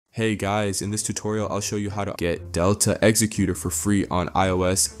Hey guys, in this tutorial I'll show you how to get Delta Executor for free on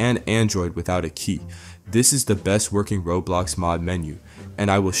iOS and Android without a key. This is the best working Roblox mod menu,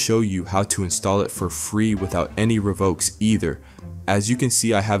 and I will show you how to install it for free without any revokes either. As you can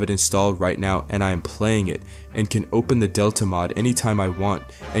see, I have it installed right now and I am playing it, and can open the Delta mod anytime I want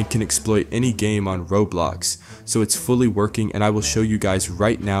and can exploit any game on Roblox. So it's fully working, and I will show you guys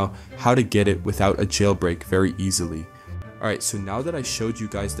right now how to get it without a jailbreak very easily. Alright, so now that I showed you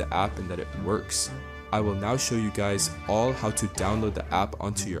guys the app and that it works, I will now show you guys all how to download the app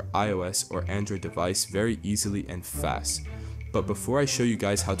onto your iOS or Android device very easily and fast. But before I show you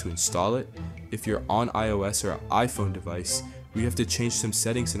guys how to install it, if you're on iOS or an iPhone device, we have to change some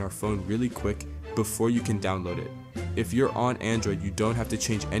settings in our phone really quick before you can download it. If you're on Android, you don't have to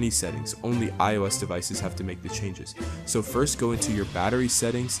change any settings, only iOS devices have to make the changes. So first go into your battery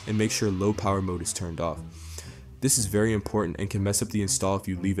settings and make sure low power mode is turned off. This is very important and can mess up the install if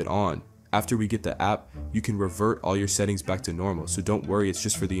you leave it on. After we get the app, you can revert all your settings back to normal, so don't worry, it's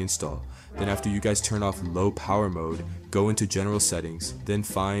just for the install. Then after you guys turn off low power mode, go into general settings, then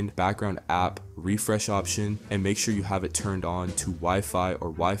find background app, refresh option, and make sure you have it turned on to Wi-Fi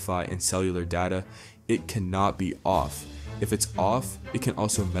or Wi-Fi and cellular data. It cannot be off. If it's off, it can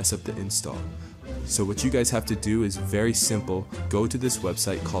also mess up the install. So what you guys have to do is very simple. Go to this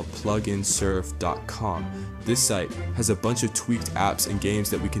website called pluginsurf.com. This site has a bunch of tweaked apps and games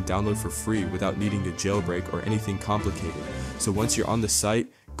that we can download for free without needing a jailbreak or anything complicated. So once you're on the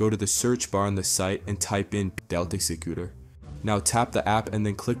site, go to the search bar on the site and type in Delta Executor. Now tap the app and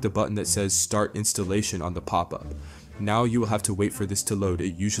then click the button that says Start Installation on the pop-up. Now you will have to wait for this to load.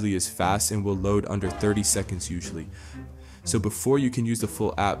 It usually is fast and will load under 30 seconds usually. So before you can use the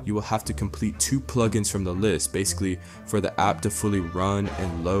full app, you will have to complete 2 plugins from the list. Basically, for the app to fully run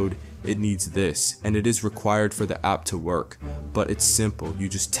and load, it needs this, and it is required for the app to work. But it's simple. You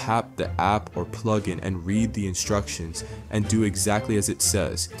just tap the app or plugin and read the instructions and do exactly as it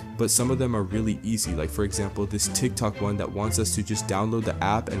says. But some of them are really easy, like for example this TikTok one that wants us to just download the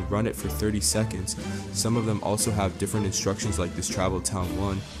app and run it for 30 seconds. Some of them also have different instructions, like this Travel Town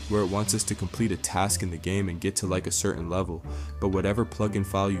one where it wants us to complete a task in the game and get to like a certain level. But whatever plugin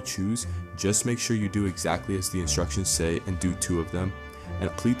file you choose, just make sure you do exactly as the instructions say and do 2 of them, and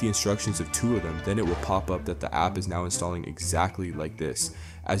complete the instructions of 2 of them. Then it will pop up that the app is now installing exactly like this.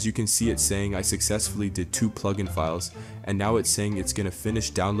 As you can see, it's saying I successfully did 2 plugin files, and now it's saying it's going to finish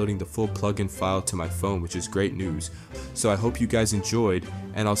downloading the full plugin file to my phone, which is great news. So I hope you guys enjoyed,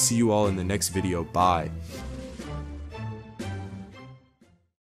 and I'll see you all in the next video. Bye.